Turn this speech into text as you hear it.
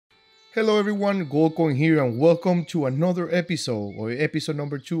Hello everyone, Goldcoin here and welcome to another episode or episode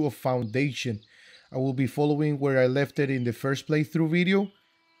number 2 of Foundation. I will be following where I left it in the first playthrough video,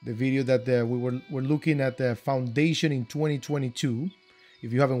 the video that we were looking at the Foundation in 2022.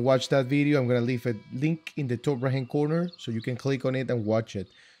 If you haven't watched that video, I'm going to leave a link in the top right hand corner so you can click on it and watch it.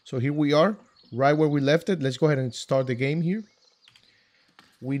 So here we are, right where we left it. Let's go ahead and start the game here.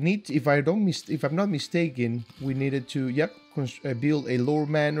 We need, if I'm not mistaken, we needed to build a lower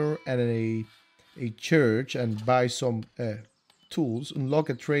manor and a church and buy some tools,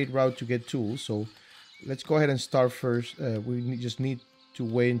 unlock a trade route to get tools. So let's go ahead and start first. Just need to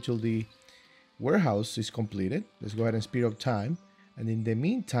wait until the warehouse is completed. Let's go ahead and speed up time, and in the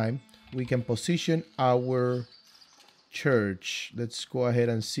meantime we can position our church. Let's go ahead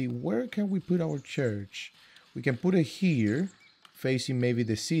and see, where can we put our church? We can put it here facing maybe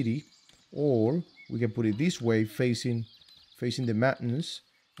the city, or we can put it this way facing the mountains,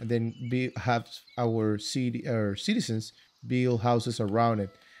 and then have our citizens build houses around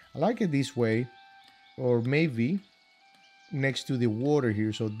it. I like it this way, or maybe next to the water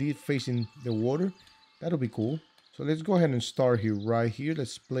here, so deep facing the water. That'll be cool. So let's go ahead and start here, right here.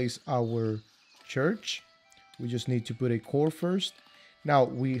 Let's place our church. We just need to put a core first. Now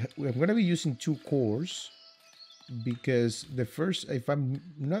I'm going to be using 2 cores because the first, if I'm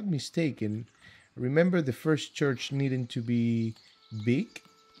not mistaken, remember the first church needing to be big,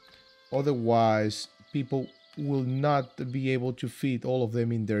 otherwise people will not be able to fit all of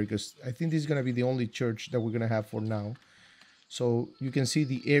them in there, because I think this is going to be the only church that we're going to have for now. So you can see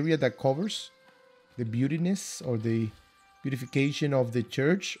the area that covers the beautiness or the beautification of the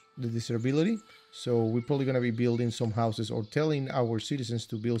church, the desirability. So we're probably going to be building some houses, or telling our citizens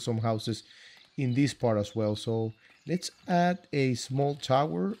to build some houses in this part as well. So let's add a small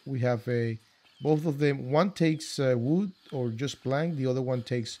tower. We have both of them. One takes wood or just plank, the other one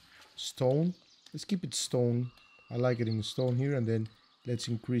takes stone. Let's keep it stone. I like it in stone here, and then let's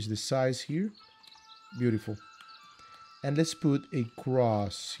increase the size here. Beautiful. And let's put a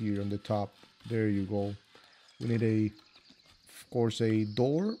cross here on the top. There you go. We need of course, a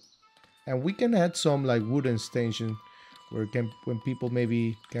door, and we can add some like wooden station where when people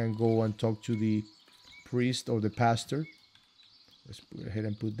maybe can go and talk to the priest or the pastor. Let's go ahead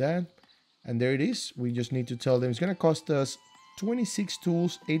and put that, and there it is. We just need to tell them it's going to cost us 26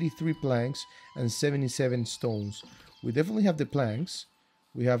 tools, 83 planks, and 77 stones. We definitely have the planks.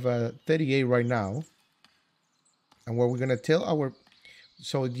 We have 38 right now, and what we're going to tell our,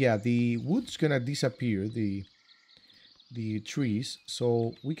 so yeah, the wood's going to disappear, the trees,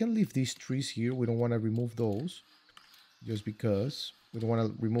 so we can leave these trees here. We don't want to remove those just because we don't want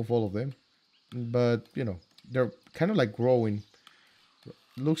to remove all of them, but you know, they're kind of like growing.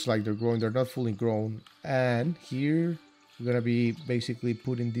 Looks like they're growing, they're not fully grown. And here we're gonna be basically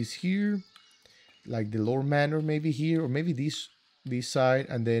putting this here, like the lower manor maybe here, or maybe this side,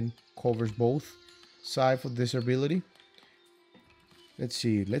 and then covers both sides for desirability. Let's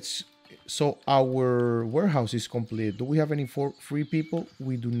see, so our warehouse is complete. Do we have any free people?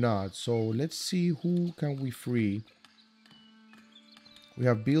 We do not. So let's see, who can we free? We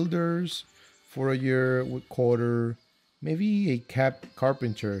have builders for a year with quarter, maybe a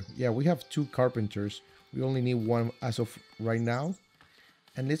carpenter. Yeah, we have 2 carpenters. We only need 1 as of right now.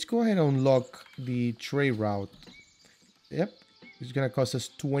 And let's go ahead and unlock the trade route. Yep, it's gonna cost us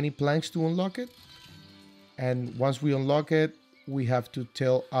 20 planks to unlock it. And once we unlock it, we have to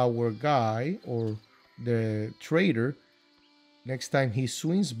tell our guy or the trader next time he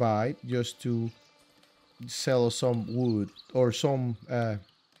swings by just to sell some wood or some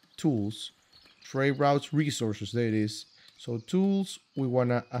tools. Trade routes, resources, there it is. So tools, we want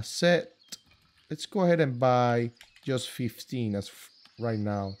to asset. Let's go ahead and buy just 15 as right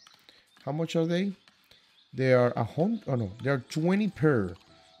now. How much are they? They are 100. Oh no, they are 20 per.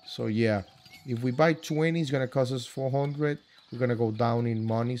 So yeah, if we buy 20, it's gonna cost us 400. We're gonna go down in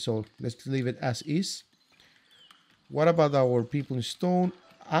money, so let's leave it as is. What about our people in stone?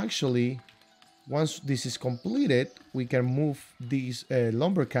 Actually, once this is completed, we can move this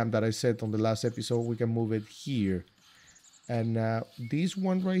lumber camp that I said on the last episode. We can move it here, and this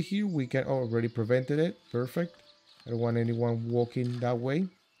one right here, we can already prevented it. Perfect. I don't want anyone walking that way.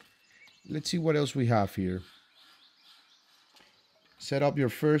 Let's see what else we have here. Set up your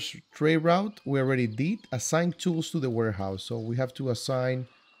first trade route. We already did. Assign tools to the warehouse. So we have to assign,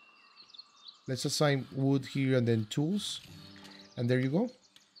 let's assign wood here and then tools. And there you go.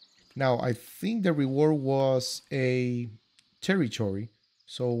 Now, I think the reward was a territory.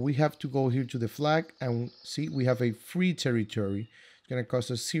 So we have to go here to the flag and see, we have a free territory. It's going to cost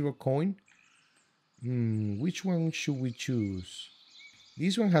us 0 coin. Which one should we choose?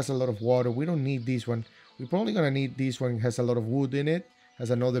 This one has a lot of water. We don't need this one. We're probably gonna need this one. Has a lot of wood in it.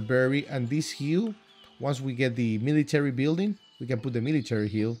 Has another berry. And this hill, once we get the military building, we can put the military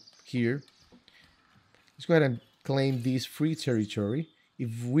hill here. Let's go ahead and claim this free territory.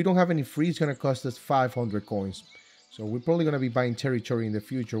 If we don't have any free, it's gonna cost us 500 coins. So we're probably gonna be buying territory in the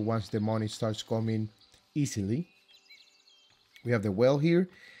future once the money starts coming easily. We have the well here.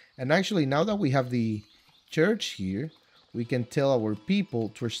 And actually, now that we have the church here, we can tell our people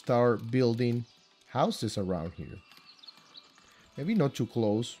to start building houses around here. Maybe not too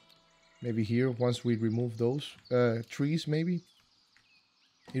close. Maybe here, once we remove those trees, maybe.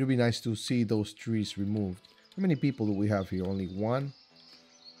 It'll be nice to see those trees removed. How many people do we have here? Only one.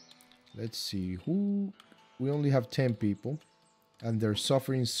 Let's see. We only have 10 people. And they're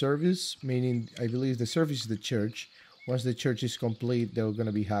suffering service, meaning I believe the service is the church. Once the church is complete, they're going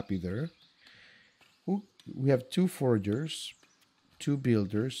to be happy there. We have 2 foragers, 2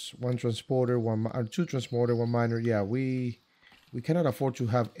 builders, 1 transporter, 2 transporter, 1 miner. Yeah, we cannot afford to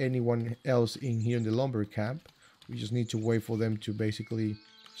have anyone else in here in the lumber camp. We just need to wait for them to basically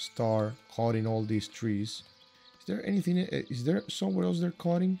start cutting all these trees. Is there anything? Is there somewhere else they're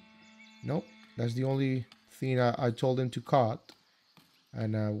cutting? Nope, that's the only thing I told them to cut.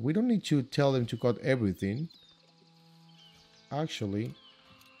 And we don't need to tell them to cut everything. Actually,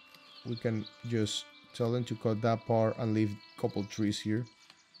 we can just tell them to cut that part and leave a couple trees here.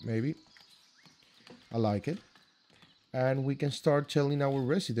 Maybe. I like it. And we can start telling our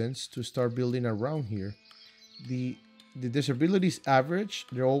residents to start building around here. The disability is average.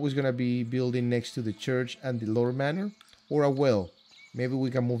 They're always going to be building next to the church and the lower manor. Or a well. Maybe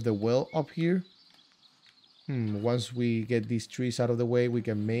we can move the well up here. Once we get these trees out of the way, we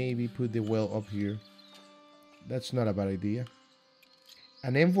can maybe put the well up here. That's not a bad idea.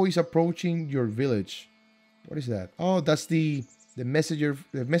 An envoy is approaching your village. What is that? Oh, that's the messenger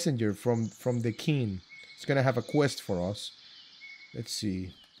from the king. It's gonna have a quest for us. Let's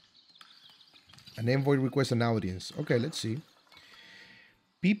see. An envoy requests an audience. Okay, let's see.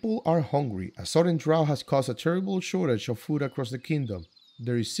 People are hungry. A sudden drought has caused a terrible shortage of food across the kingdom.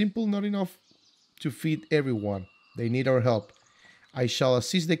 There is simply not enough to feed everyone. They need our help. I shall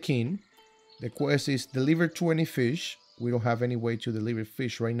assist the king. The quest is deliver 20 fish. We don't have any way to deliver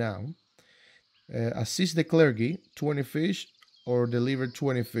fish right now. Assist the clergy, 20 fish, or deliver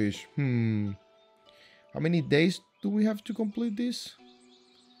 20 fish. How many days do we have to complete this?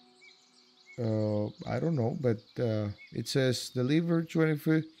 I don't know, but it says deliver 20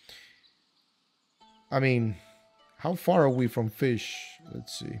 fish. I mean, how far are we from fish?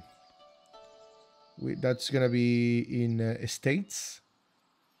 Let's see. That's gonna be in estates.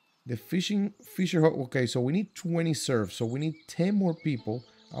 The fisher. Okay, so we need 20 serfs. So we need 10 more people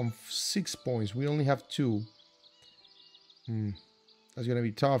and 6 points. We only have 2. That's gonna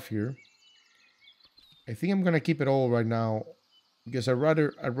be tough here. I think I'm gonna keep it all right now because I'd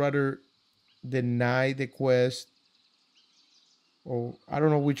rather deny the quest. Or I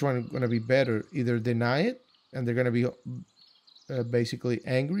don't know which one is gonna be better. Either deny it and they're gonna be basically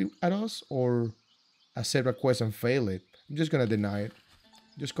angry at us, or accept a quest and fail it. I'm just gonna deny it.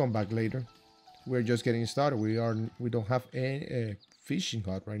 Just come back later. We're just getting started. We don't have any fishing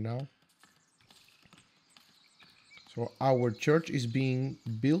hut right now. So our church is being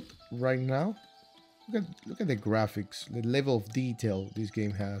built right now. Look at the graphics, the level of detail this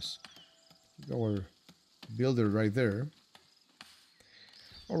game has. Our builder right there.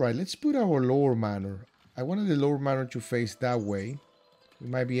 All right, let's put our lower manor. I wanted the lower manor to face that way. We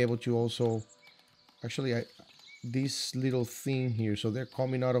might be able to also, actually, this little thing here. So they're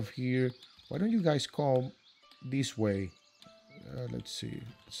coming out of here. Why don't you guys come this way? Let's see.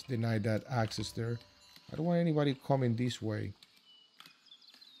 Let's deny that access there. I don't want anybody coming this way.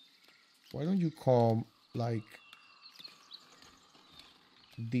 Why don't you come like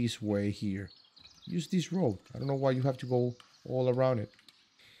this way here? Use this road. I don't know why you have to go all around it.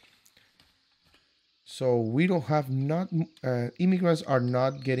 So we don't have immigrants are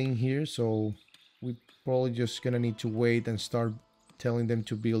not getting here, so we probably just gonna need to wait and start telling them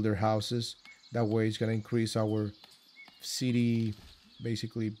to build their houses. That way it's gonna increase our city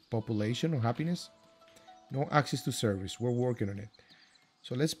basically population or happiness. No access to service. We're working on it.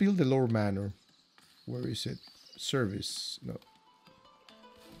 So let's build the lower manor. Where is it? Service. No.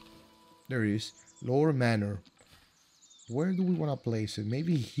 There it is. Lower manor. Where do we want to place it?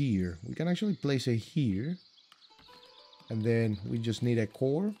 Maybe here. We can actually place it here. And then we just need a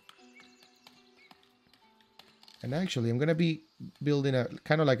core. And actually, I'm going to be building a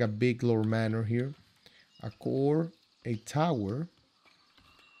kind of like a big lower manor here. A core, a tower.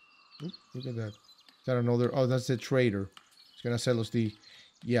 Ooh, look at that. Is that another? Oh, that's the trader. It's going to sell us the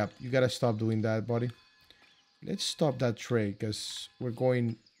Yeah, you gotta stop doing that, buddy. Let's stop that trade because we're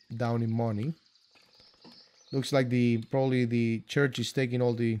going down in money. Looks like probably the church is taking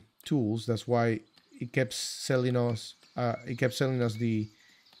all the tools. That's why it kept selling us. It kept selling us the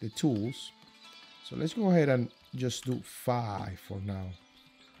tools. So let's go ahead and just do 5 for now.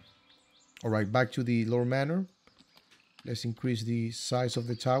 All right, back to the lower manor. Let's increase the size of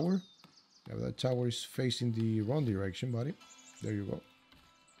the tower. Now that tower is facing the wrong direction, buddy. There you go.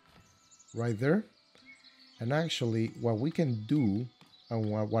 Right there. And actually, what we can do, and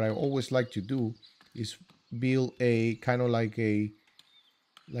what I always like to do, is build a kind of like an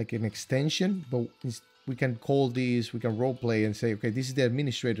extension, but we can call this, we can role play and say, okay, this is the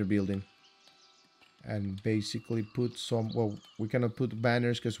administrator building. And basically put some, well, we cannot put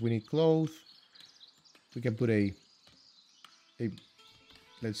banners because we need clothes. We can put a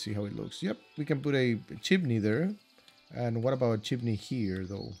let's see how it looks. Yep, we can put a chimney there. And what about a chimney here,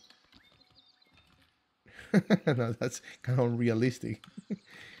 though? No, that's kind of unrealistic.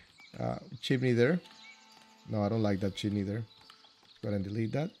 Chimney there. No, I don't like that chimney there. Go ahead and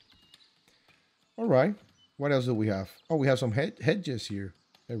delete that. All right. What else do we have? Oh, we have some hedges here.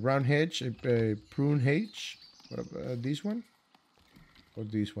 A round hedge, a prune hedge. What about this one? Or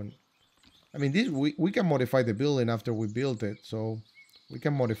this one? I mean, this we can modify the building after we build it, so we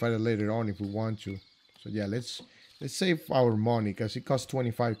can modify it later on if we want to. So yeah, let's save our money because it costs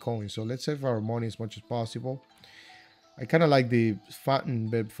 25 coins. So let's save our money as much as possible. I kind of like the fountain,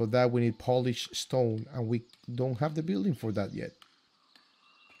 but for that we need polished stone, and we don't have the building for that yet.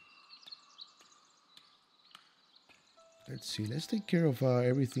 Let's see. Let's take care of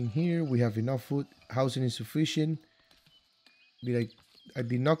everything here. We have enough food. Housing is sufficient. I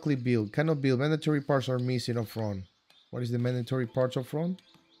did not click build. Cannot build. Mandatory parts are missing up front. What is the mandatory parts up front?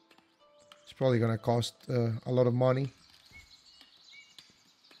 It's probably gonna cost a lot of money.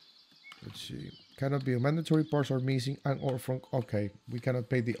 Let's see. Cannot build. Mandatory parts are missing and upfront. Okay, we cannot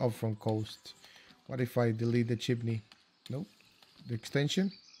pay the upfront cost. What if I delete the chimney? Nope. The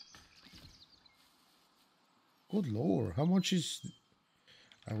extension. Good lord, how much is...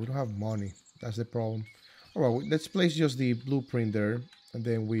 we don't have money. That's the problem. All right, let's place just the blueprint there, and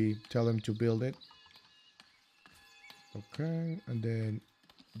then we tell them to build it. Okay, and then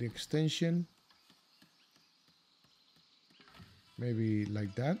the extension. Maybe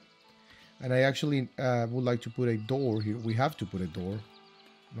like that. And I actually would like to put a door here. We have to put a door,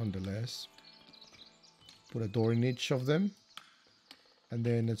 nonetheless. Put a door in each of them. And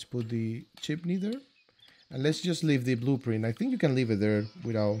then let's put the chimney there. And let's just leave the blueprint. I think you can leave it there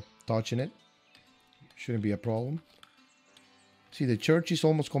without touching it. Shouldn't be a problem. See, the church is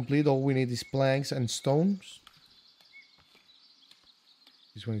almost complete. All we need is planks and stones.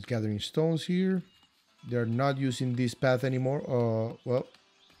 This one is gathering stones here. They're not using this path anymore. Well,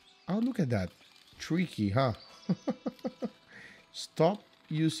 oh, look at that. Tricky, huh? Stop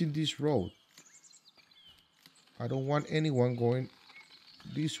using this road. I don't want anyone going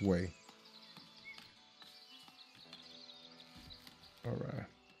this way. All right,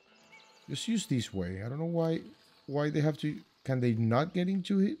 just use this way. I don't know why they have to. Can they not get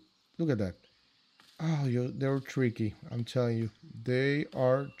into it? Look at that. Oh, they're tricky. I'm telling you, they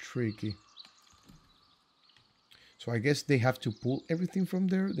are tricky. So I guess they have to pull everything from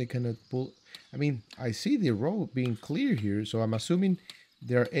there. They cannot pull. I mean, I see the road being clear here, so I'm assuming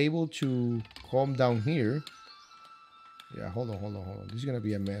they're able to come down here. Yeah, hold on. This is gonna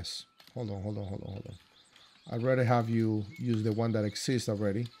be a mess. Hold on. I'd rather have you use the one that exists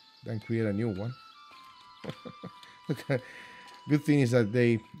already than create a new one. Okay. Good thing is that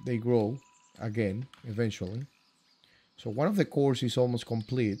they grow again eventually. So one of the cores is almost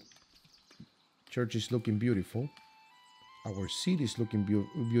complete. Church is looking beautiful. Our city is looking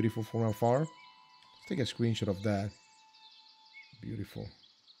beautiful from afar. Let's take a screenshot of that. Beautiful.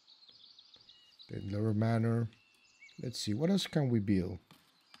 The lower manor. Let's see, what else can we build?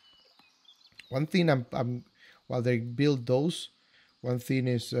 One thing while they build those, one thing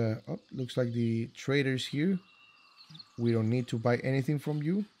is, oh, looks like the traders here. We don't need to buy anything from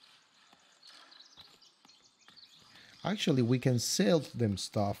you. Actually, we can sell them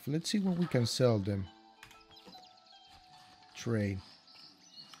stuff. Let's see what we can sell them. Trade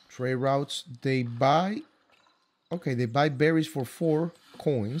routes. They buy, okay, they buy berries for 4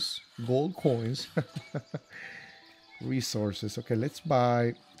 coins, gold coins. Resources. Okay, let's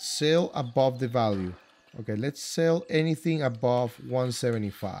sell above the value. Okay, let's sell anything above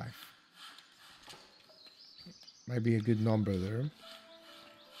 175. Might be a good number there.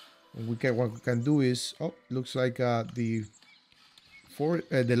 And what we can do is, oh, looks like the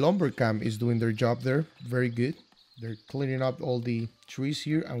lumber camp is doing their job there. Very good. They're cleaning up all the trees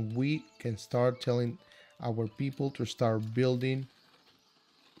here, and we can start telling our people to start building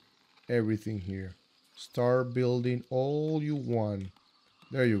everything here. Start building all you want.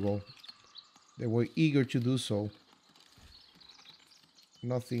 There you go. They were eager to do so.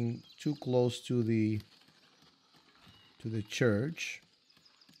 Nothing too close to the church.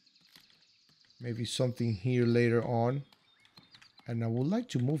 Maybe something here later on. And I would like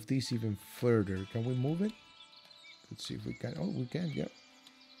to move this even further. Can we move it? Let's see if we can. Oh, we can, yeah.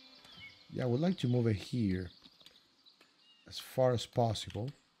 Yeah, I would like to move it here as far as possible.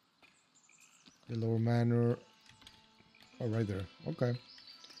 The lower manor. Oh, right there. Okay.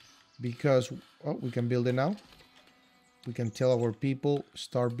 Because, oh, we can build it now. We can tell our people,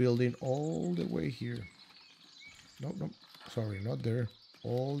 start building all the way here. No, no, sorry, not there.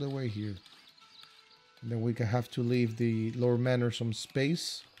 All the way here. And then we can have to leave the lower manor some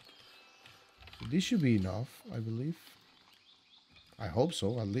space. This should be enough, I believe. I hope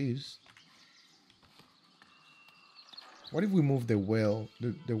so, at least. What if we move the well?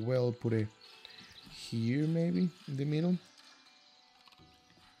 The well, put it here, maybe, in the middle.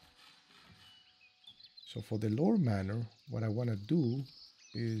 So for the lower manor, what I want to do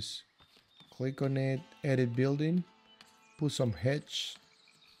is click on it, edit building, put some hedge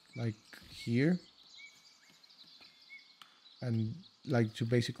like here, and like to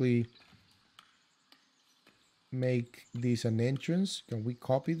basically make this an entrance. Can we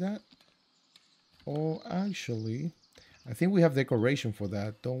copy that? Oh, actually, I think we have decoration for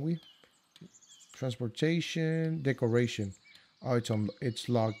that, don't we? Transportation, decoration. Oh, it's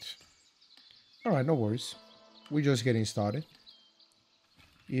locked. All right, no worries. We're just getting started.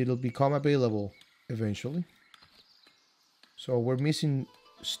 It'll become available eventually. So we're missing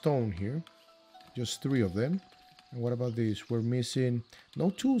stone here. Just 3 of them. And what about this? We're missing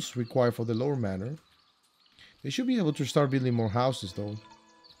no tools required for the lower manor. They should be able to start building more houses though.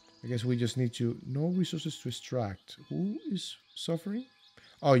 I guess we just need to... No resources to extract. Who is suffering?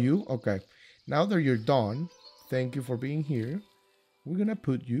 Oh, you? Okay. Now that you're done, thank you for being here. We're gonna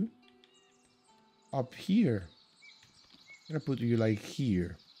put you up here. I'm gonna put you like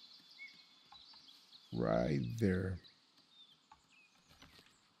here. Right there.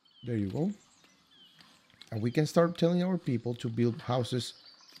 There you go. And we can start telling our people to build houses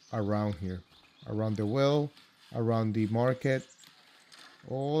around here. Around the well, around the market,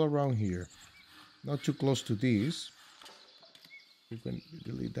 all around here. Not too close to this. We can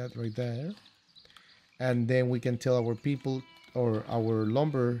delete that right there. And then we can tell our people or our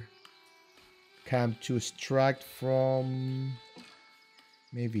lumber camp to extract from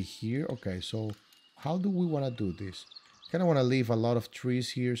maybe here. Okay, so how do we want to do this? Kind of want to leave a lot of trees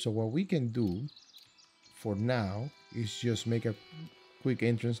here. So what we can do for now is just make a quick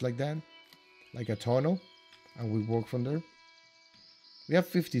entrance like that, like a tunnel, and we work from there. We have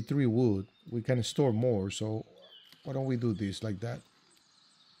 53 wood. We can store more, so why don't we do this like that?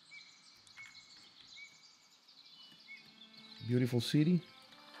 Beautiful city,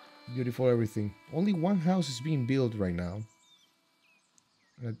 beautiful everything. Only one house is being built right now.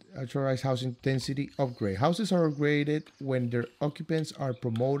 Authorized housing density upgrade. Houses are upgraded when their occupants are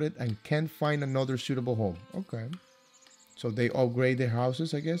promoted and can't find another suitable home. Okay. So they upgrade their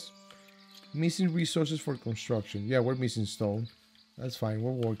houses, I guess. Missing resources for construction. Yeah, we're missing stone. That's fine.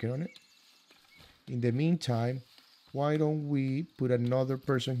 We're working on it. In the meantime, why don't we put another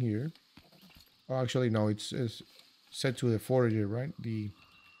person here? Oh, actually, no. It's set to the forager, right? The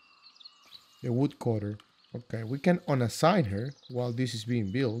woodcutter. Okay, we can unassign her while this is being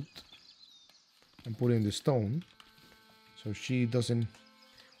built and put in the stone so she doesn't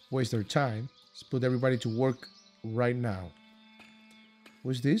waste her time. Let's put everybody to work right now.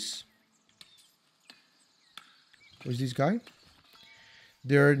 Who's this? Who's this guy?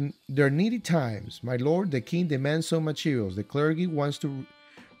 They're needy times. My lord, the king demands some materials. The clergy wants to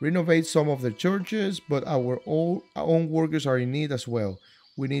renovate some of the churches, but our own workers are in need as well.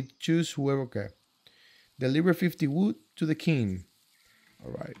 We need to choose whoever. Okay. Deliver 50 wood to the king.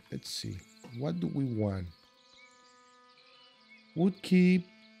 All right, let's see. What do we want? Wood keep,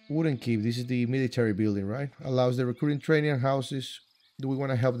 wooden keep. This is the military building, right? Allows the recruiting training and houses. Do we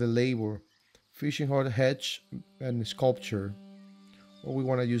want to help the labor? Fishing hut, hedge, and sculpture. Or we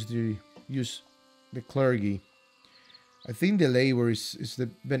want to use the clergy. I think the labor is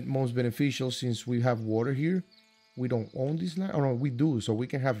the most beneficial since we have water here. We don't own this land. Oh no, we do. So we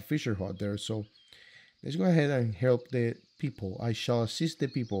can have a fisher hut there. So let's go ahead and help the people. I shall assist the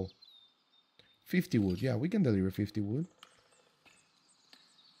people. 50 wood. Yeah, we can deliver 50 wood.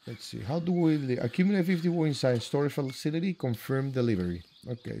 Let's see. How do we accumulate 50 wood inside storage facility? Confirm delivery.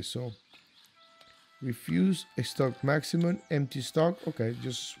 Okay, so Refuse stock maximum, empty stock. Okay,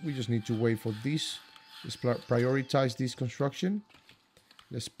 we just need to wait for this. Let's prioritize this construction.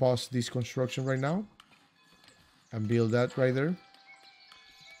 Let's pause this construction right now and build that right there.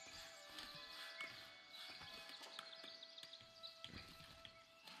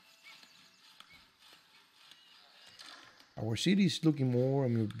 Our city is looking more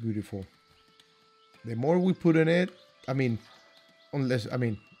and more beautiful. The more we put in it,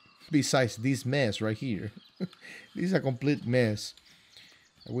 besides this mess right here, this is a complete mess.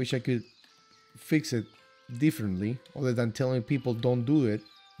 I wish I could fix it differently, other than telling people don't do it,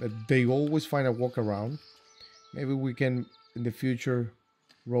 but they always find a workaround. Maybe we can, in the future,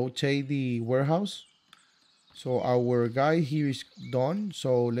 rotate the warehouse. So our guy here is done.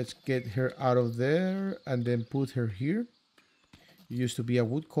 So let's get her out of there and then put her here. It used to be a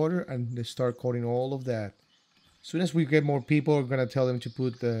wood cutter, and they start cutting all of that. As soon as we get more people, we're gonna tell them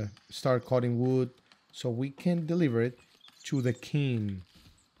to start cutting wood so we can deliver it to the king.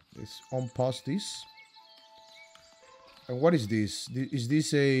 Let's unpause this. And what is this? Is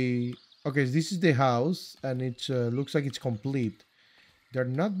this a... Okay, this is the house, and it looks like it's complete. They're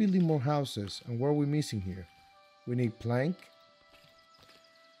not building more houses. And what are we missing here? We need plank.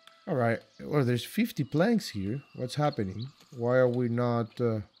 All right. Well, there's 50 planks here. What's happening? Why are we not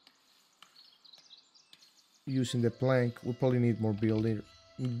using the plank? We probably need more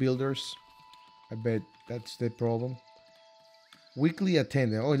builders. I bet that's the problem. Weekly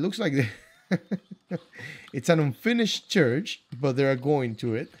attendant. Oh, it looks like it's an unfinished church, but they are going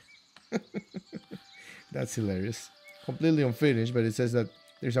to it. That's hilarious. Completely unfinished, but it says that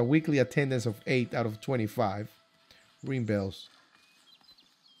there's a weekly attendance of 8 out of 25. Ring bells.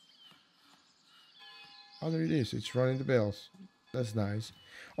 Oh, there it is. It's running the bells. That's nice.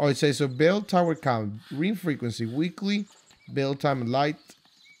 Oh, it says so bell tower count, ring frequency, weekly, bell time light.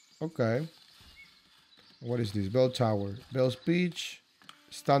 Okay. What is this? Bell tower, bell speech,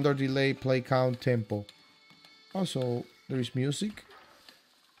 standard delay, play count, tempo. Also, there is music.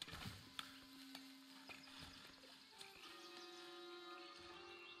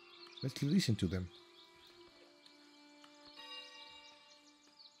 Let's listen to them.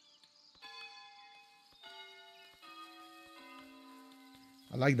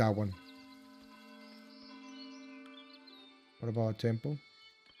 I like that one. What about tempo?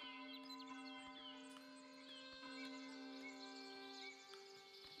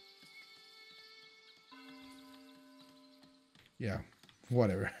 Yeah,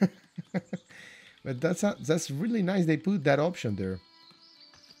 whatever. But that's really nice. They put that option there.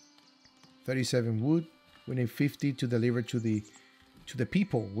 37 wood. We need 50 to deliver to the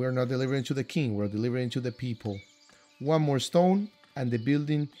people. We're not delivering to the king. We're delivering to the people. One more stone, and the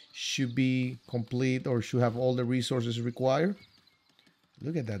building should be complete, or should have all the resources required.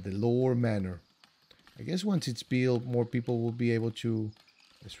 Look at that, the lower manor. I guess once it's built, more people will be able to...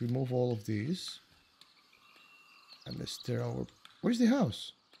 Let's remove all of these. And let's tear over... Where's the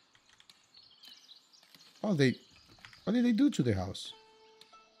house? Oh, what did they do to the house?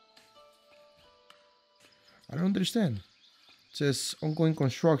 I don't understand. It says ongoing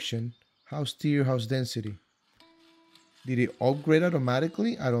construction, house tier, house density. Did it upgrade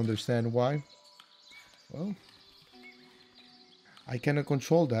automatically? I don't understand why. Well, I cannot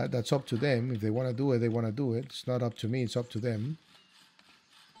control that. That's up to them. If they want to do it, they want to do it. It's not up to me. It's up to them.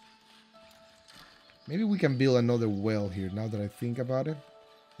 Maybe we can build another well here now that I think about it.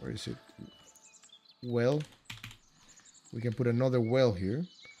 Where is it? Well. We can put another well here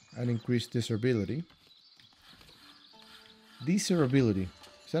and increase desirability. Desirability.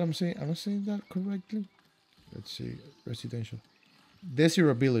 Is that am I saying that correctly? Let's see. Residential.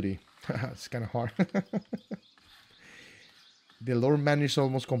 Desirability. It's kind of hard. The lower manor is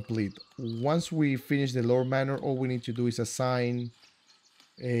almost complete. Once we finish the lower manor, all we need to do is assign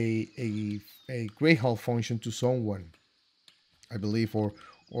a Grey Hall function to someone, I believe, or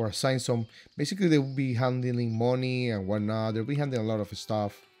assign some. Basically, they will be handling money and whatnot. They'll be handling a lot of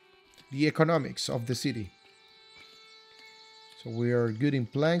stuff. The economics of the city. So we are good in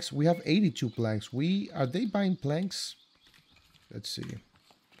planks. We have 82 planks. Are they buying planks? Let's see.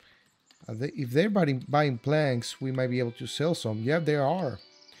 If they're buying planks, we might be able to sell some. Yeah, they are.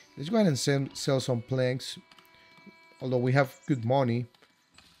 Let's go ahead and sell some planks. Although we have good money.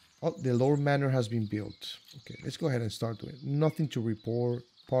 Oh, the lower manor has been built. Okay, let's go ahead and start doing it. Nothing to report.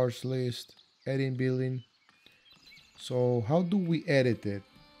 Parts list. Edit building. So how do we edit it?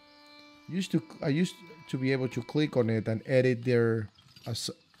 I used to be able to click on it and edit their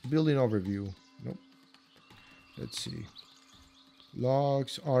building overview. Nope. Let's see.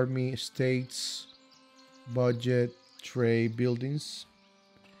 Logs, army, states, budget, trade, buildings,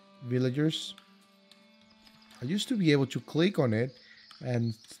 villagers. I used to be able to click on it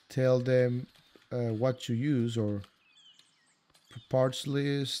and tell them what to use, or parts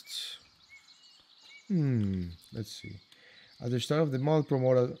list. Let's see. At the start of the model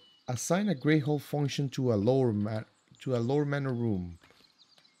promoter, assign a gray hole function to a lower manner room.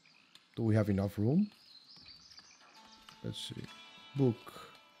 Do we have enough room? Let's see. Book.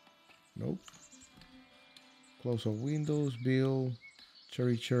 Nope. Close of windows. Bill.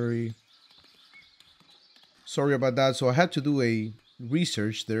 Cherry. Sorry about that. So I had to do a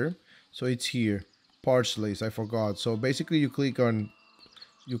research there. So it's here. Parts list. I forgot. So basically you click on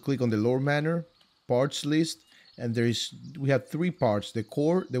the lower manner parts list, and we have 3 parts: the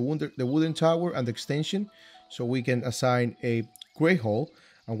core, the wooden tower, and the extension. So we can assign a gray hole,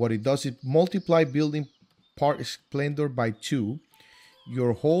 and what it does is multiply building part splendor by 2.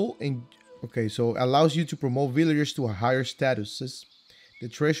 Your hole in okay, so allows you to promote villagers to a higher statuses. The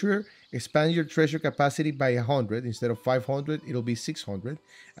treasurer, expand your treasure capacity by 100. Instead of 500, it'll be 600.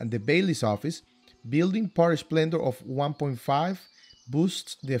 And the bailey's office, building part splendor of 1.5,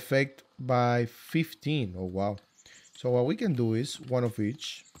 boosts the effect by 15. Oh wow. So what we can do is one of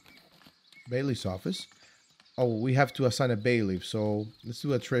each. Bailey's office. Oh, we have to assign a bailiff. So let's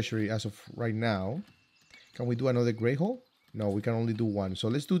do a treasury as of right now. Can we do another gray hole? No, we can only do one. So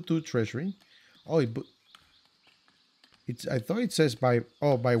let's do 2 treasury. Oh, I thought it says by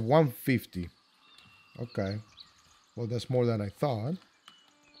 150. Okay. Well, that's more than I thought.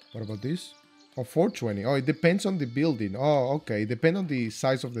 What about this? Oh, 420. Oh, it depends on the building. Oh, okay. It depends on the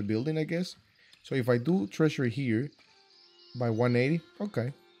size of the building, I guess. So if I do treasury here by 180,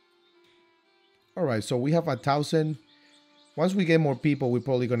 okay. All right, so we have 1,000. Once we get more people, we're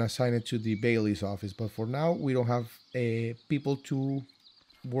probably gonna assign it to the bailiff's office. But for now, we don't have people to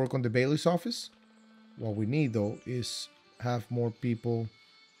work on the bailiff's office. What we need though is have more people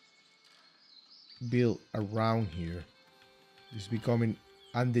build around here. It's becoming,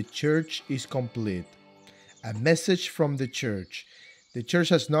 and the church is complete. A message from the church. The church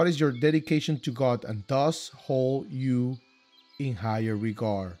has noticed your dedication to God and thus hold you in higher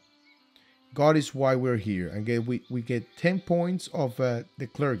regard. God is why we're here. And we get 10 points of the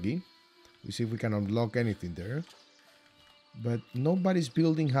clergy. We see if we can unlock anything there. But nobody's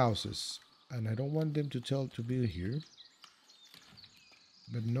building houses. And I don't want them to build here.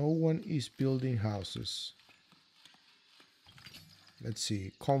 But no one is building houses. Let's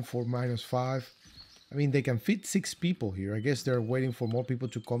see. Comfort -5. I mean, they can fit 6 people here. I guess they're waiting for more people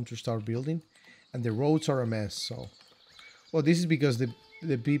to come to start building. And the roads are a mess. So, well, this is because the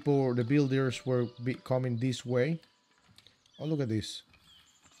builders were coming this way. Oh, look at this.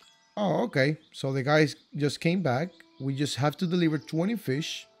 Oh, okay. So the guys just came back. We just have to deliver 20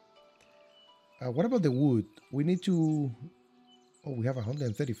 fish. What about the wood? We need to... Oh, we have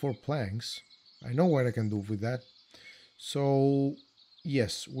 134 planks. I know what I can do with that. So,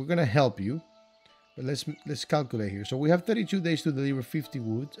 yes, we're going to help you. But let's calculate here. So we have 32 days to deliver 50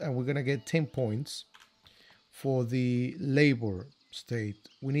 wood. And we're going to get 10 points for the labor state.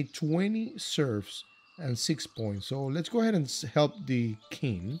 We need 20 serfs and 6 points. So let's go ahead and help the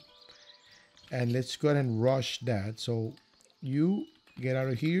king. And let's go ahead and rush that. So you get out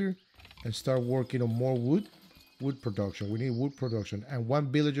of here and start working on more wood production. We need wood production. And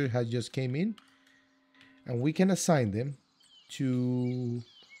 1 villager has just came in. And we can assign them to...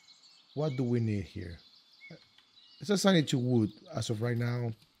 What do we need here? Let's assign it to wood as of right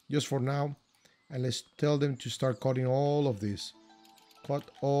now. Just for now. And let's tell them to start cutting all of this. Cut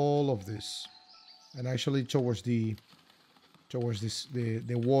all of this. And actually towards the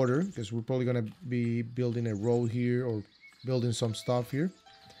water, because we're probably gonna be building a road here or building some stuff here.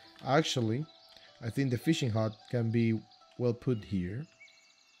 Actually, I think the fishing hut can be well put here.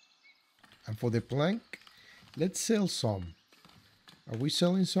 And for the plank, let's sell some. Are we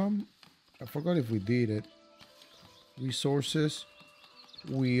selling some? I forgot if we did it. Resources.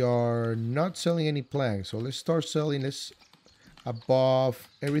 We are not selling any planks, so let's start selling this above,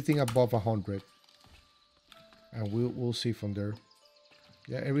 everything above 100. And we'll see from there.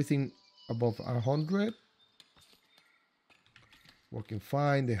 Yeah, everything above 100. Working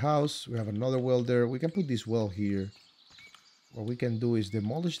fine. The house, we have another well there. We can put this well here. What we can do is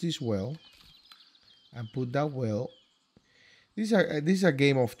demolish this well and put that well. This is a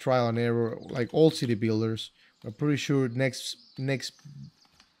game of trial and error, like all city builders. I'm pretty sure next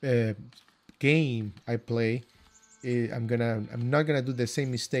game I play, I'm not gonna do the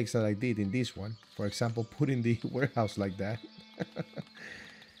same mistakes that I did in this one. For example, putting the warehouse like that.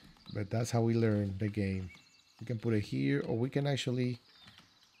 But that's how we learn the game. We can put it here, or we can actually,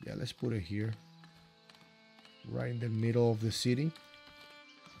 yeah, let's put it here, right in the middle of the city.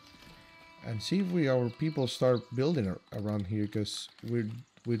 and see if our people start building around here, because we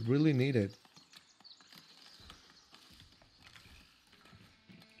really need it.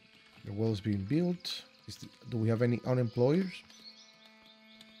 The wall is being built. Do we have any unemployers?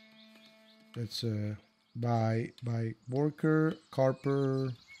 Let's by worker,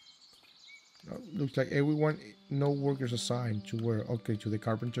 carper. Looks like everyone, no workers assigned to where? Okay, to the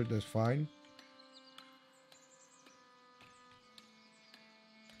carpenter, that's fine.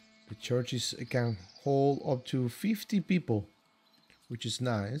 The church can hold up to 50 people, which is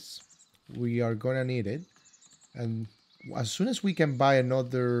nice. We are gonna need it. And as soon as we can buy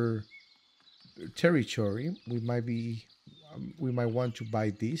another territory, we might want to buy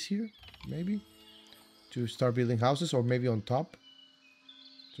this here, maybe, to start building houses, or maybe on top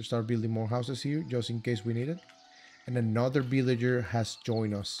to start building more houses here, just in case we need it. And another villager has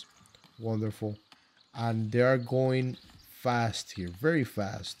joined us. Wonderful. And they are going fast here, very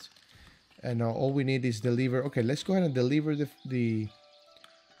fast. And all we need is deliver. Okay, let's go ahead and deliver the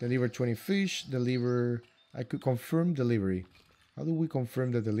deliver 20 fish. Deliver. I could confirm delivery. How do we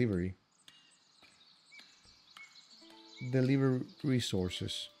confirm the delivery? Deliver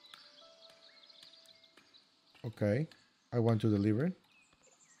resources. Okay, I want to deliver it.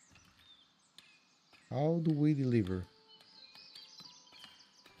 How do we deliver?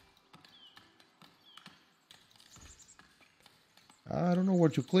 I don't know where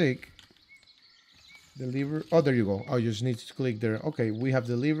to click. Deliver. Oh, there you go. Oh, you just need to click there. Okay, we have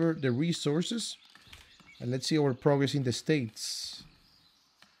delivered the resources. And let's see our progress in the states.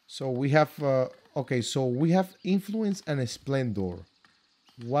 So we have, okay, so we have influence and splendor.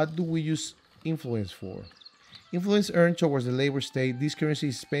 What do we use influence for? Influence earned towards the labor state. This currency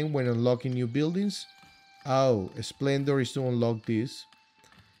is spent when unlocking new buildings. Oh, splendor is to unlock this.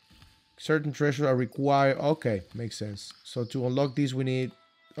 Certain treasures are required. Okay, makes sense. So to unlock this, we need,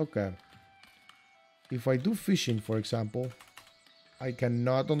 okay. If I do fishing, for example, I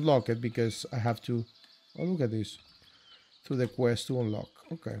cannot unlock it because I have to, oh, look at this, through the quest to unlock.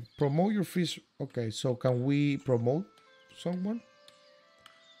 Okay, promote your fish. Okay, so can we promote someone?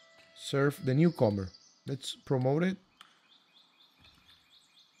 Serve the newcomer. Let's promote it.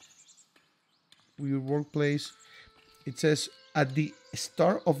 Your workplace. It says at the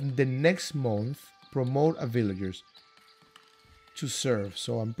start of the next month, promote a villagers to serve.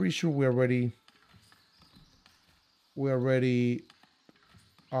 So I'm pretty sure we already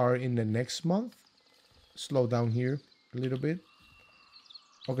are in the next month. Slow down here a little bit.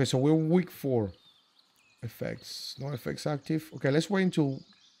 Okay, so we're week 4. Effects, no effects active. Okay, let's wait until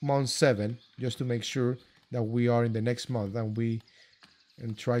month 7 just to make sure that we are in the next month,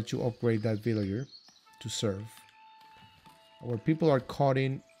 and try to upgrade that villager to serve. Our people are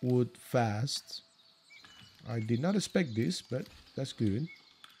cutting wood fast. I did not expect this, but that's good.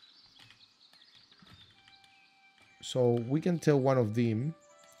 So we can tell one of them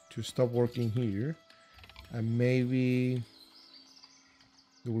to stop working here, and maybe,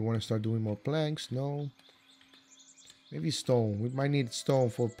 do we want to start doing more planks? No. Maybe stone. We might need stone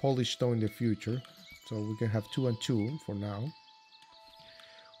for polished stone in the future, so we can have 2 and 2 for now.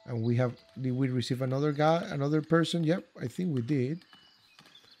 And we have, did we receive another person? Yep, I think we did.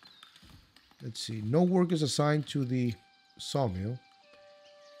 Let's see. No workers assigned to the sawmill.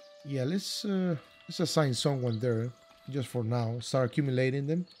 Yeah, let's assign someone there just for now. Start accumulating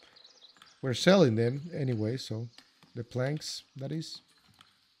them. We're selling them anyway, so the planks, that is.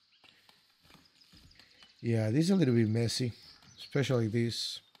 Yeah, this is a little bit messy, especially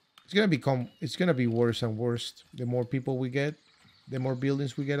this. It's gonna be worse and worse the more people we get, the more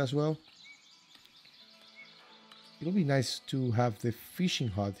buildings we get as well. It'll be nice to have the fishing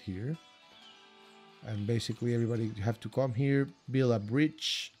hut here, and basically everybody have to come here, build a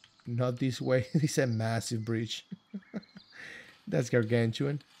bridge. Not this way. It's a massive bridge. That's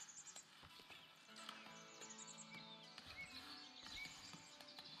gargantuan.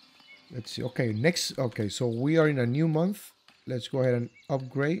 Let's see. Okay, next. Okay, so we are in a new month. Let's go ahead and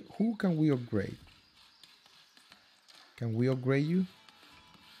upgrade. Who can we upgrade? Can we upgrade you?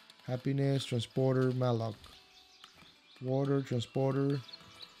 Happiness, transporter, Malloc. Water, transporter,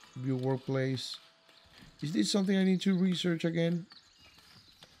 view workplace. Is this something I need to research again?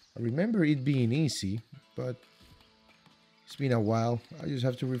 I remember it being easy, but it's been a while. I just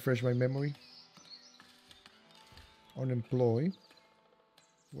have to refresh my memory. Unemployed.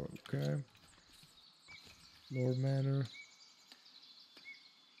 Okay. Lord Manor.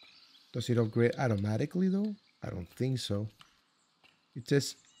 Does it upgrade automatically though? I don't think so. It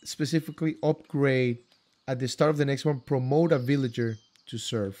says specifically upgrade at the start of the next one. Promote a villager to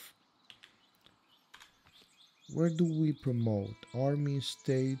serve. Where do we promote? Army,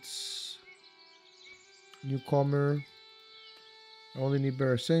 states. Newcomer. Only need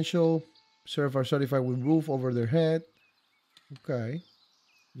bare essential. Serve are certified with roof over their head. Okay.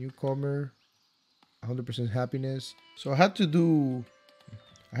 Newcomer. 100% happiness. So I had to do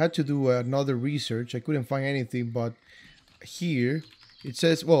another research. I couldn't find anything, but here it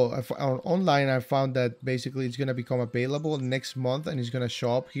says, well, online I found that basically it's gonna become available next month, and it's gonna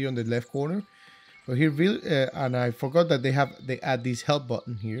show up here on the left corner. So here, and I forgot that they add this help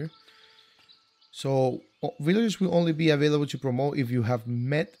button here. So villagers will only be available to promote if you have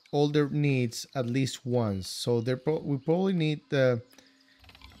met all their needs at least once. So we probably need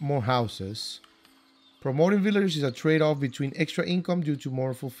more houses. Promoting villagers is a trade-off between extra income due to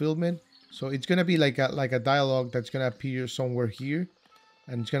more fulfillment. So it's gonna be like a dialogue that's gonna appear somewhere here,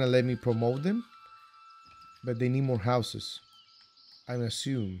 and it's gonna let me promote them. But they need more houses, I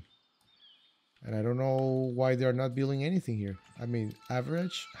assume. And I don't know why they're not building anything here. I mean,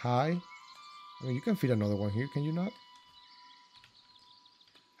 average, high. I mean, you can fit another one here, can you not?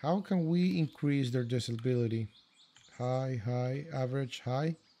 How can we increase their disability? High, high, average,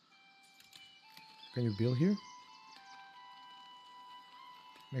 high. Can you build here?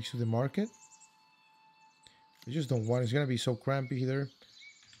 Next to the market? I just don't want, it's gonna be so crampy there.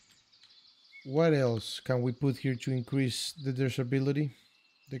 What else can we put here to increase the disability?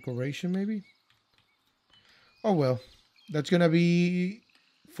 Decoration maybe? Oh well, that's gonna be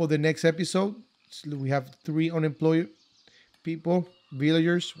for the next episode. So we have 3 unemployed people,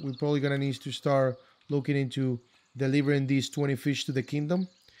 villagers. We're probably gonna need to start looking into delivering these 20 fish to the kingdom,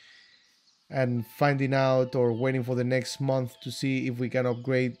 and finding out or waiting for the next month to see if we can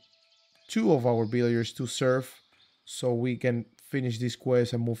upgrade 2 of our villagers to serve, so we can finish this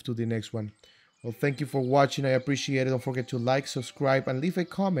quest and move to the next one. Well, thank you for watching. I appreciate it. Don't forget to like, subscribe, and leave a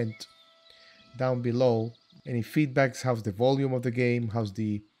comment down below. Any feedbacks? How's the volume of the game? How's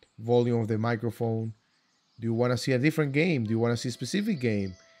the volume of the microphone? Do you want to see a different game? Do you want to see a specific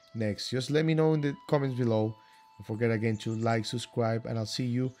game next? Just let me know in the comments below. Don't forget again to like, subscribe, and I'll see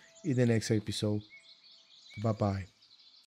you in the next episode. Bye bye.